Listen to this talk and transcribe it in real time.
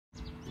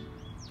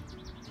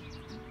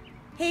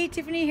Hey,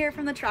 Tiffany here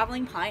from the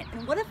Travelling Pint,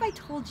 and what if I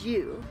told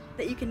you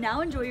that you can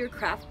now enjoy your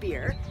craft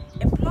beer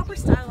in proper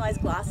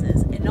stylized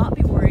glasses and not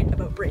be worried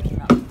about breaking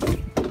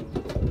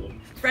them,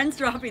 friends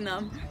dropping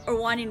them, or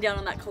winding down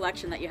on that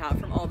collection that you have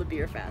from all the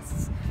beer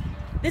fests?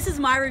 This is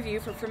my review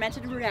for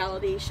Fermented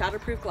Reality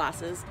Shatterproof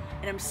glasses,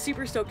 and I'm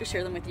super stoked to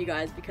share them with you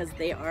guys because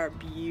they are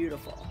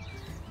beautiful.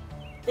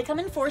 They come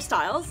in 4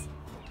 styles: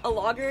 a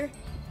lager,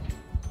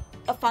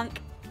 a funk,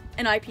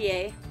 an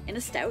IPA, and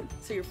a stout,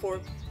 so your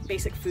 4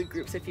 basic food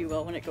groups, if you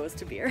will, when it goes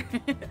to beer.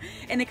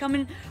 And they come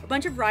in a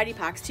bunch of variety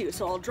packs too,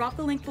 so I'll drop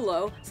the link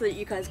below so that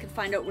you guys can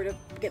find out where to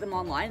get them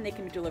online, and they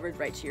can be delivered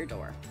right to your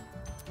door.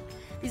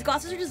 These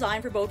glasses are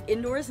designed for both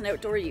indoors and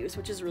outdoor use,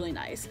 which is really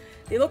nice.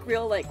 They look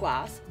real like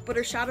glass, but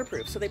are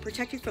shatterproof, so they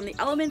protect you from the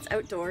elements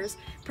outdoors,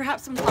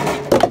 perhaps some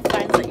toxic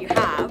friends that you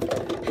have,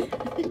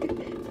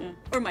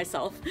 or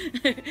myself,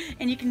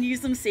 and you can use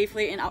them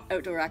safely in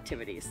outdoor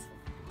activities.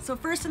 So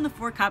first, in the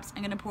 4 cups,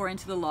 I'm going to pour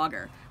into the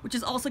lager, which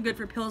is also good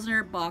for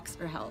Pilsner, Box,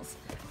 or Helles.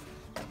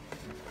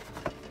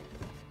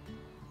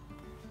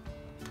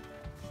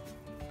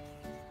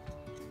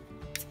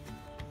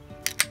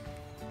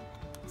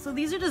 So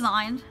these are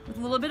designed with a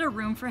little bit of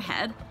room for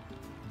head.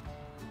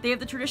 They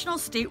have the traditional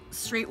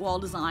straight wall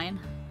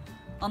design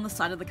on the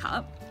side of the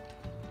cup.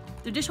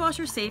 They're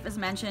dishwasher safe, as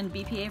mentioned,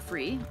 BPA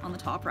free on the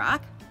top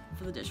rack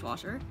for the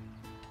dishwasher.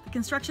 The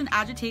construction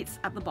agitates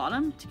at the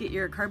bottom to get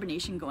your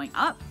carbonation going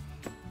up.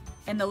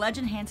 And the ledge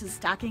enhances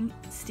stacking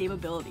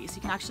stability, so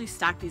you can actually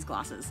stack these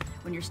glasses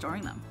when you're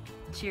storing them.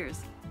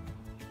 Cheers.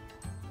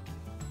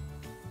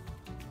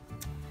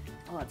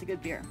 Oh, that's a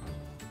good beer.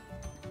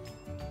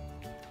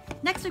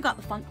 Next, we've got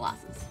the funk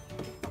glasses.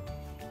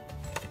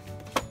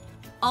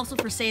 Also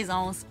for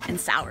saisons and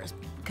sours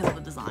because of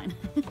the design.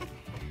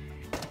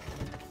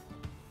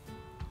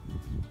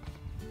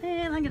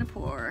 And I'm gonna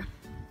pour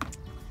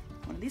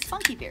one of these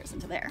funky beers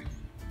into there.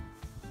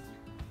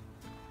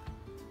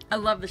 I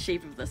love the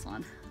shape of this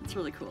one. It's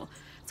really cool.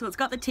 So it's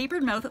got the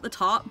tapered mouth at the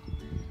top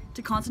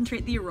to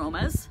concentrate the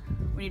aromas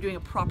when you're doing a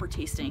proper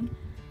tasting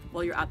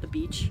while you're at the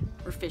beach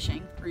or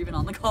fishing or even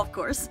on the golf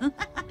course.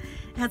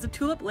 It has a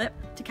tulip lip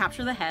to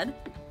capture the head.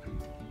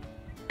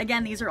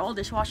 Again, these are all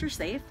dishwasher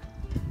safe.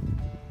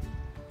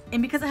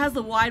 And because it has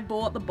the wide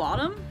bowl at the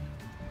bottom,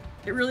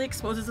 it really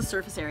exposes the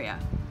surface area.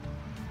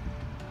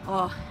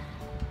 Oh,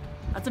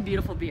 that's a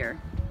beautiful beer.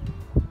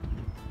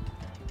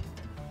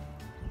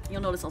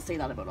 You'll notice I'll say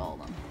that about all of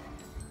them.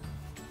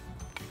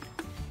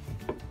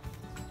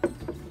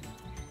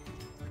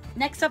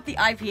 Next up, the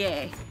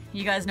IPA.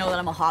 You guys know that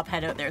I'm a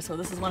hophead out there, so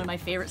this is one of my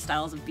favorite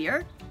styles of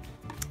beer.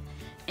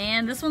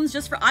 And this one's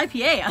just for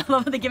IPA. I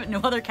love how they give it no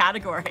other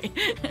category.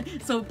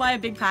 So buy a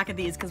big pack of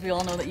these because we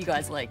all know that you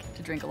guys like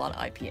to drink a lot of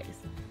IPAs.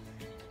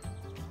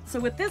 So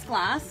with this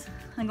glass,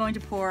 I'm going to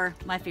pour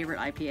my favorite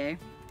IPA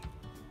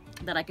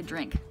that I could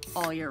drink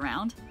all year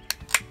round.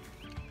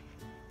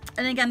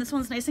 And again, this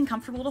one's nice and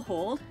comfortable to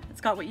hold.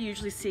 It's got what you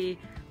usually see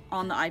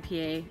on the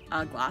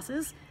IPA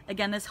glasses.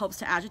 Again, this helps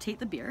to agitate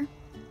the beer.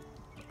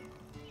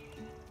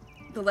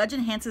 The ledge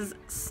enhances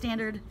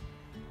standard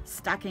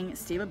stacking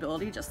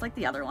stability, just like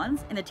the other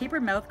ones, and the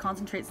tapered mouth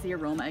concentrates the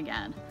aroma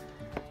again.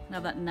 Now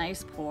that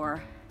nice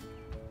pour.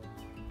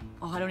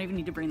 Oh, I don't even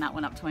need to bring that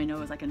one up to my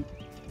nose. I can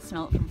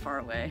smell it from far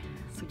away.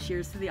 So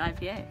cheers to the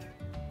IPA.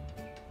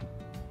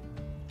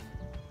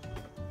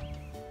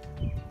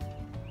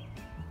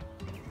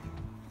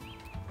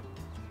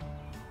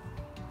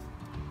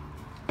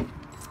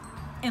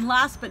 And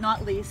last but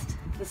not least,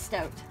 the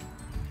stout.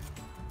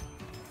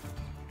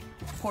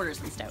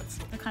 Porters and stouts.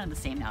 They're kind of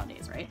the same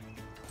nowadays, right?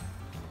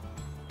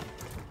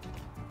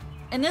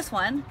 And this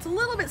one, it's a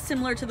little bit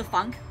similar to the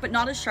funk, but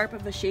not as sharp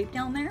of a shape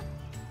down there.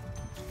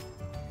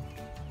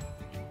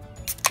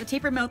 The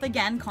tapered mouth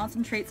again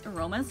concentrates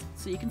aromas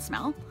so you can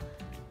smell.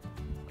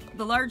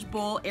 The large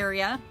bowl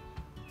area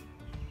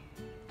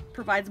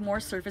provides more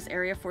surface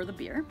area for the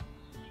beer.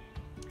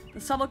 The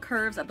subtle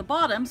curves at the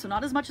bottom, so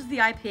not as much as the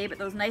IPA, but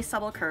those nice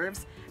subtle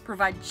curves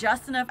provide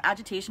just enough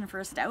agitation for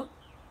a stout.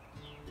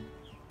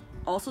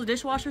 Also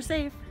dishwasher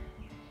safe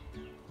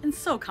and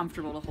so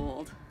comfortable to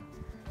hold.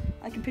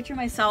 I can picture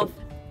myself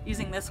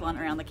using this one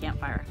around the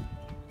campfire.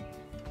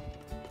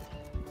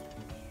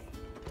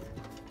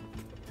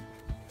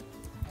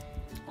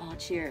 Oh,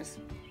 cheers.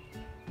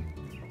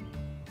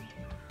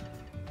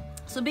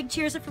 So big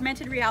cheers to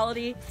Fermented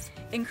Reality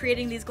in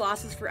creating these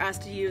glasses for us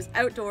to use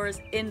outdoors,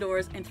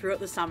 indoors, and throughout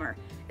the summer.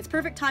 It's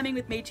perfect timing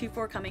with May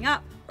 2-4 coming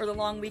up, or the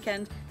long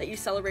weekend that you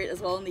celebrate as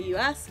well in the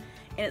US,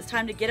 and it's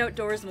time to get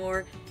outdoors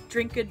more,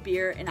 drink good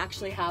beer, and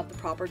actually have the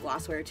proper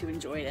glassware to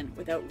enjoy it in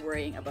without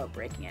worrying about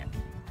breaking it.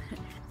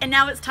 And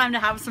now it's time to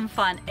have some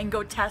fun and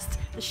go test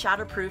the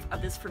shatterproof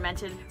of this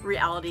Fermented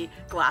Reality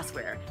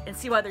glassware and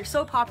see why they're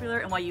so popular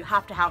and why you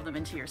have to have them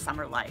into your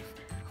summer life.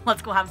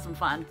 Let's go have some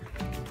fun.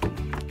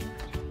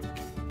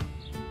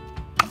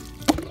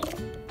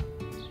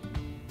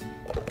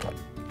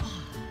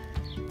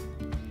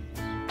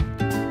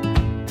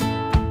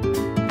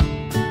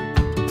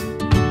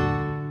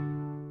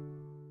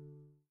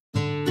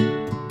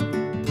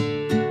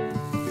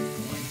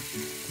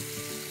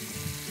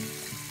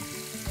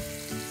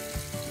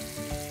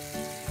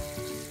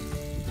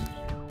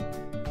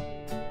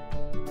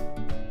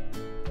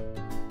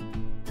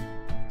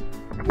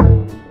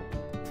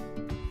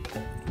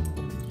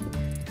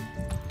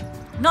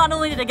 Not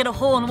only did I get a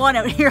hole in one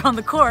out here on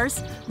the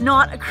course,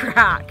 not a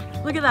crack.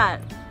 Look at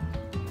that.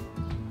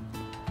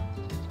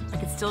 I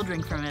could still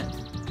drink from it.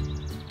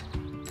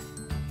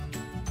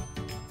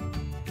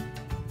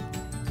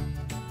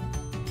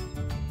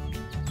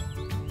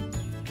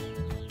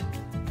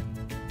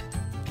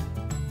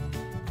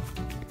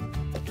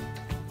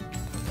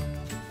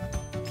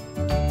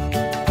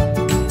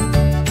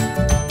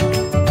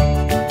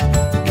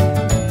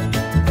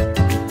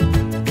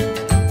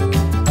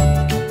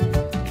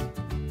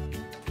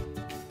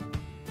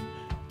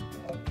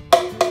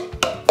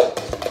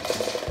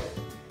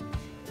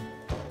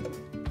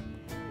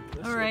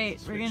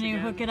 We're gonna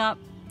hook it up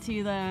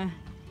to the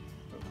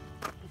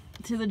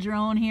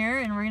drone here,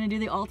 and we're gonna do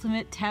the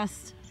ultimate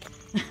test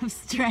of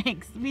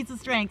strength. Feats of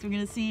strength. We're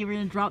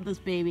gonna drop this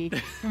baby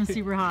from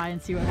super high and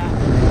see what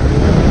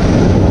happens.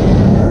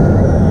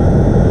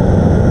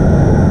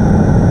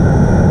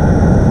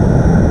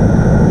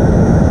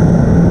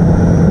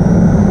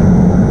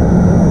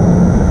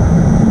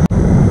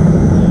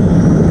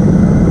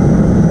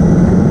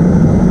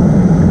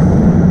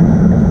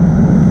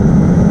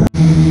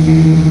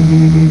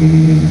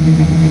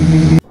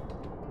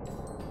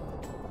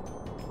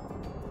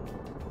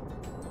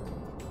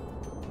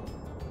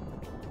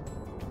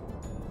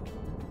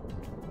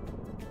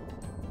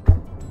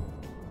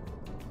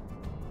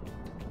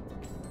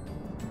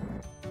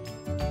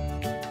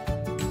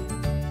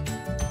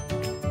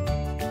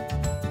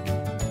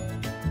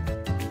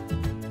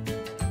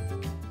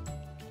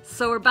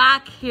 So we're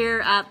back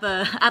here at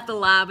the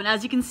lab, and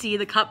as you can see,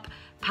 the cup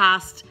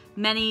passed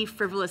many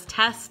frivolous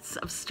tests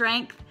of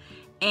strength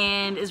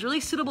and is really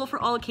suitable for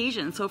all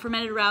occasions. So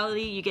Fermented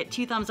Reality, you get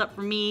 2 thumbs up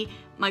from me.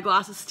 My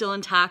glass is still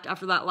intact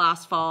after that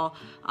last fall.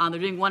 They're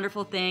doing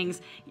wonderful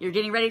things. You're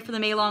getting ready for the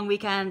May long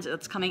weekend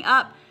that's coming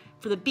up,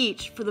 for the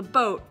beach, for the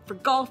boat, for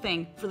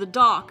golfing, for the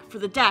dock, for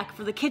the deck,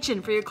 for the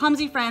kitchen, for your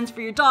clumsy friends,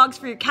 for your dogs,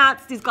 for your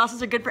cats. These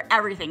glasses are good for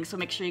everything, so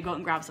make sure you go out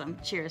and grab some.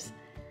 Cheers.